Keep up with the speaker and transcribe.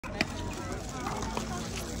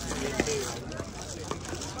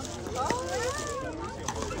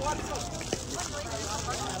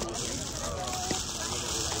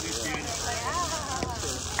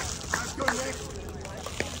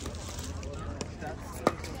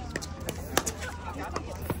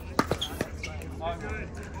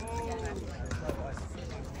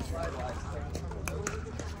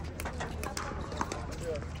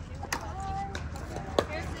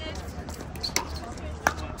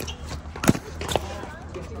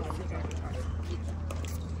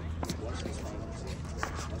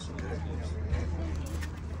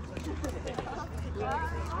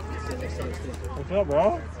What's up,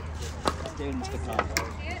 bro? Stay in Mr. Palo.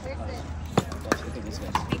 Let's look at this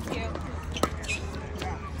guy. Thank you.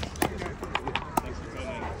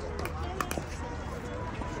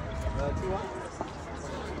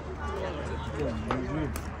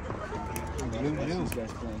 These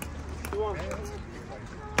guys playing.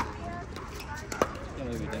 Can't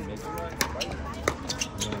believe we didn't make it.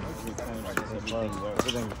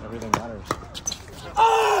 Everything matters.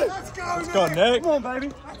 Oh! Let's go, Nick. Come on, baby.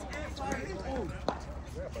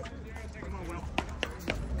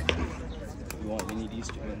 We need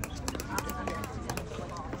East to win.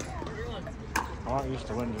 I want East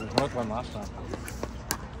to win. North won last time.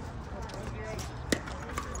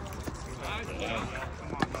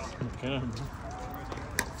 MacKinnon.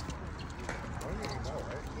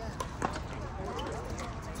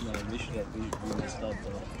 No, we should have we messed up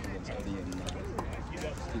against Eddie and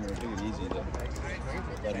we took it easy though.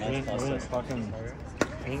 But We didn't fucking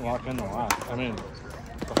lock in the last. I mean,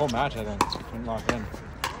 the whole match I think didn't lock in.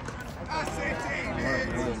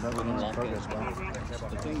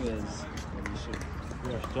 The thing is,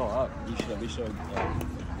 we are still up. We should.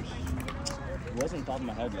 It wasn't top of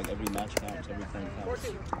my head like every match counts, every point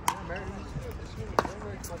counts.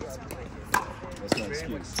 That's no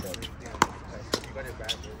excuse. But.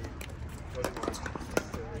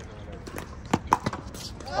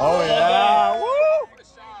 Oh yeah! Woo!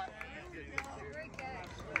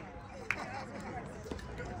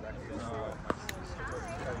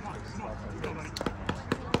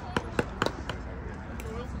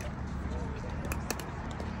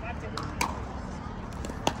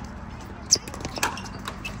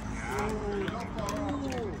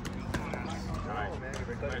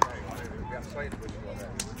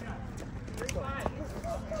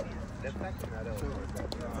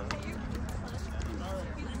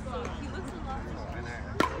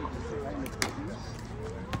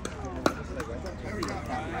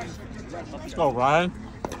 Let's go, Ryan.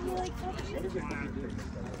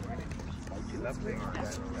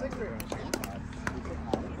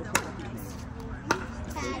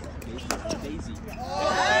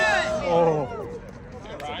 Oh.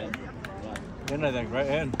 In, I think, right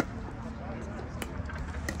in.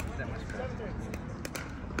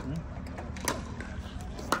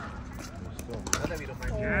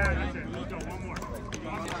 Yeah, that's it. Let's go. One more.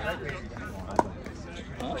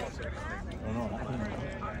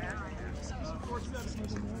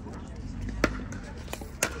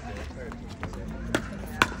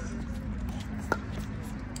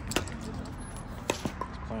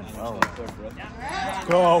 Let's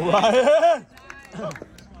go, Ryan!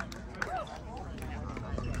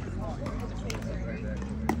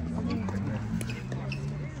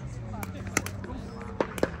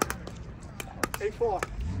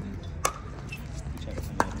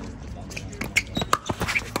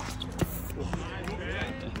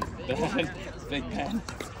 Big Ben.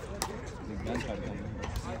 Big Ben tried to come in.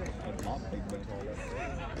 But not Big Ben.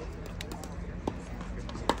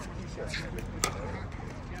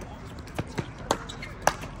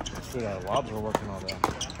 Dude, our lobs were working all day.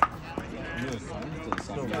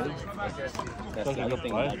 So good. That's the other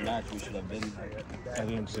thing in that match we should have been. I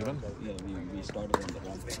didn't see them. Yeah, we started on the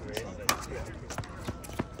run.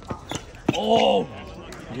 Oh!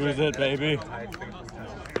 Use it, baby.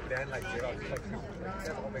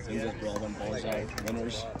 Fingers bro, when balls out.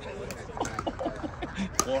 Winners.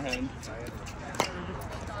 Forehand.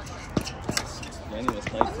 Danny was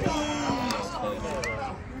tight for it.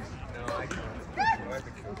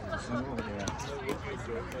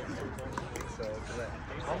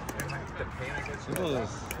 This is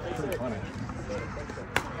pretty funny.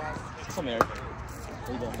 Come here.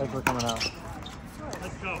 Thanks for coming out.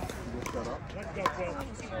 Let's go. Let's go, Phil.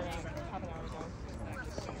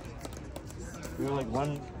 We were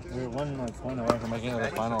one point away from making it to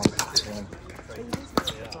the finals.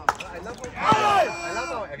 I love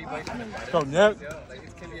how everybody Go, Nick. like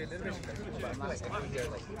it can be a little bit confusing, but like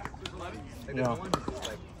Yeah.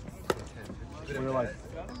 We were like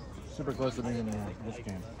super close to making this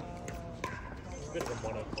game. bit of a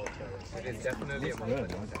monoculture. It is definitely a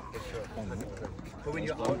monoculture, for sure. 100%. But when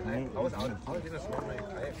you're out, I was in a small like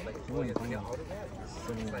 4 years. When you're out of that,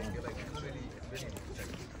 it's like you're like you can't really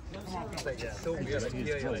it's like it's so weird. Like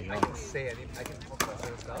here, you're like I can say anything, I can talk about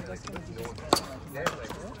certain stuff. Like no one. Yeah,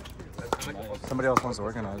 like Somebody else wants to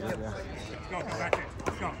organize it. Yeah. Let's go, back in.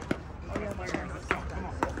 Let's go. Let's go, come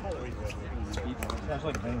on. That's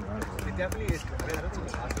like main right. it definitely is. I mean, I don't think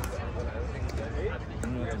it's awesome, but I don't think it's but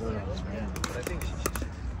I think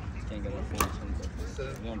Can't get our phone. so.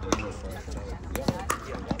 We don't do it for us.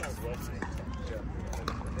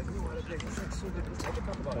 It's like so good. I can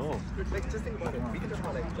talk about Oh. it. Like just think about it. We can talk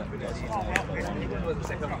about like Kubernetes. Even though the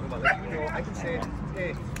second talk about like I can say,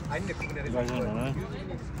 hey, I need a Kubernetes. You guys didn't know that?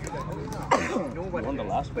 No one. Won the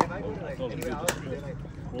last But one. if I go like That was anywhere good. else, they're like.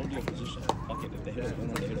 Hold your position. Fuck it. If they hit a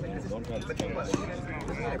winner, they hit a winner. Don't try to But play think about it. it.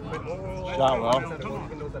 Shot well. Like you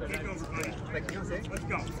know what I'm saying? Let's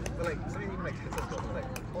go. But like something even like kids are talking like,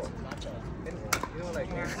 oh, and you know like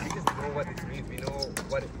we just know what it means. We know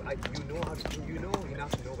what you know how to you know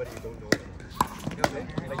enough to know what you don't know. You know what I'm saying?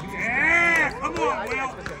 Like you can. Yeah, come on, I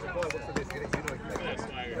Will. work for this. You know, like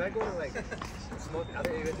if I go to like small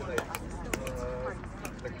other areas, like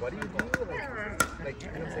what do you do? Like you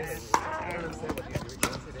know what I'm saying? Like, I don't understand what you're doing. You know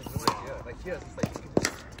what I'm saying? There's no idea. Like here, it's like.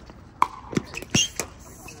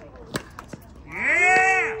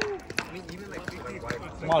 Yeah! I mean, even like my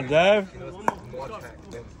wife. Come on, Dave. You know, more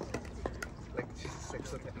tech than like she's like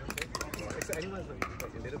so technical. Like so anyone's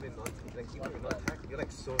like a little bit non like even with non tech, you're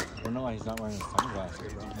like so. I don't know why he's not wearing his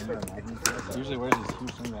sunglasses. He usually wears these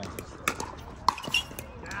huge sunglasses.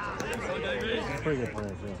 That's pretty good for him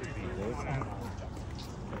too.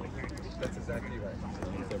 That's exactly right.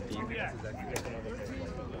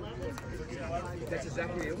 That's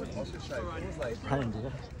exactly it. Was also like it was like. Brian did.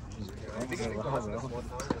 The biggest thing for us in a small town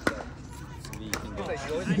was that. It's like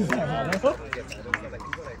you always get better. Like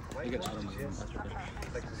people like why you go to gym?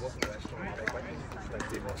 Like you work in a restaurant. Like why can't you just like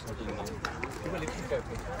live off something? People live for a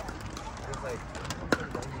picture. It's like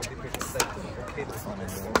it's like okay. I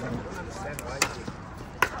don't understand why you.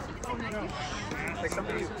 Like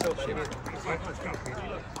somebody so I mean it's not crazy.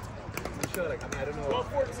 I'm sure like I mean I don't know.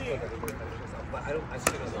 But I don't. I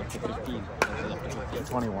still don't know. 21. But it's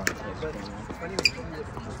funny when you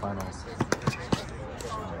The finals.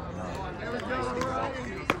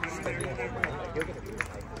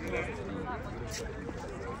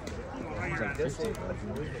 He's like 50, bro.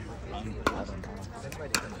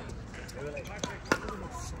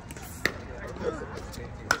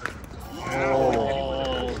 I don't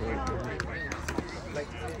know. Like,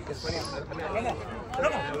 it's funny, I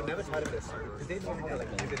would never try this. Because they know how to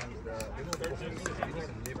like live in they know the whole system. They need to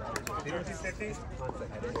live. They don't just say this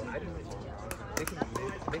concept. I don't know. They can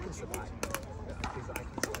live, they can survive. Because I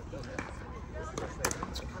can survive. It's just like, I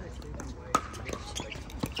can't explain to you why, like,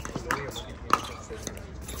 the way of marketing.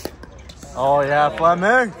 Oh yeah,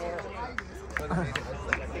 Fleming.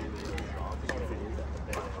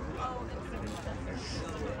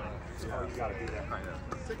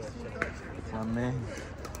 Fleming.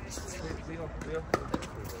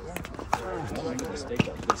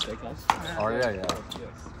 Oh yeah.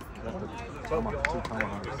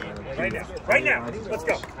 Right now. Let's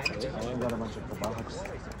go. We got a bunch of kebabs.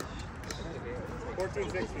 14,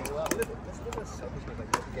 16.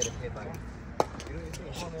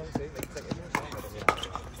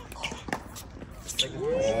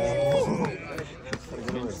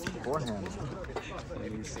 Forehand.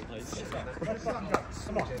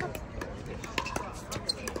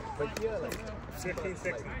 But here, like 15,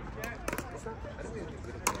 16.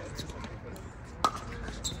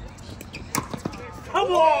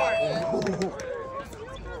 Come on!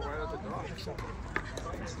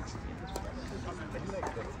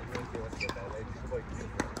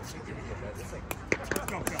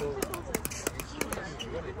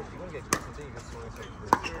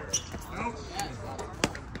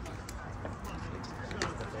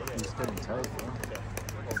 He's getting tight, bro.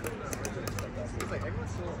 it's like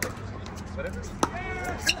everyone's so like whatever.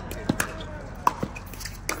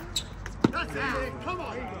 Come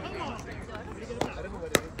on! I don't know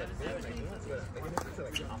what it is that they're like doing, but it's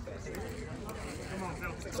like half assed. Come on,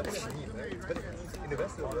 Phil. What does it mean, right? But in the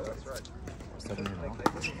rest of the world, that's right.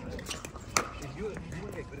 If you want to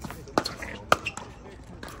get good at something, don't be small.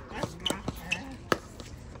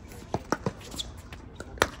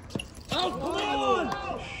 Oh, come on!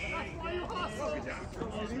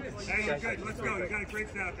 Hey, you're good. Let's go. You got a great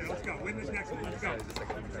set out there. Let's go. Win this next one. Let's go.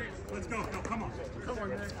 Let's go, Phil. Come on. Come on,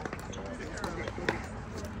 man.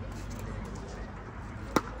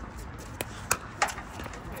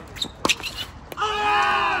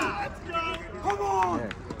 Ah! Let's go. Come on!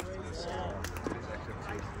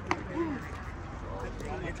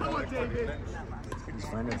 He's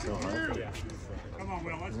landing so hard. Come on,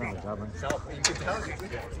 Will, let's He's not go. jobbing. You can tell.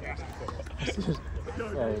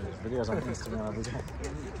 Yeah, videos on Instagram every day.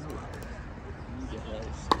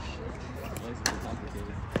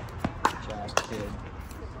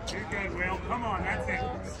 You're good, Will. Come on, that's it.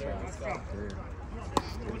 Let's go.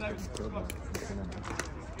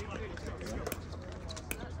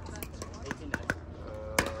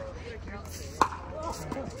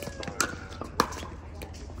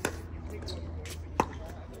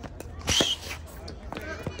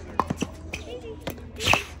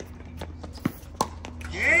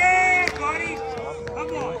 Yeah, buddy.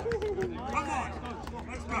 Come on. Come on.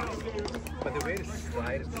 Let's go. But the way to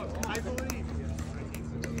slide is I believe.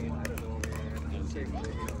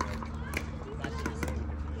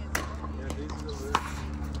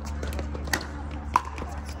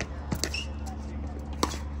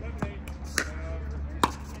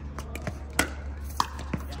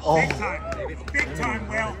 Big time. Big time,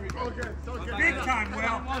 Will. Big time,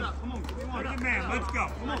 Will. Look at man. Let's go.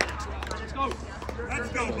 Let's go. Let's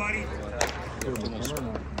go, buddy.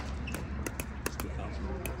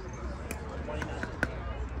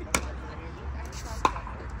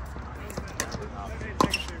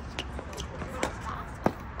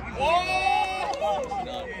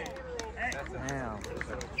 Damn.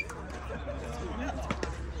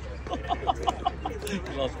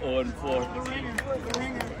 Lost 0-4.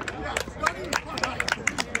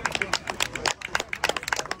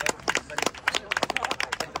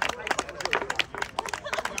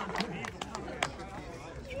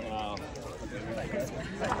 Wow.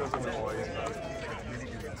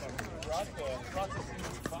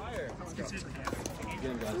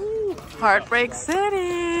 Heartbreak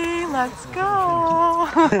City, let's go.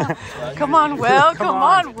 Come on, Will. Come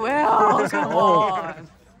on, Will. Come on.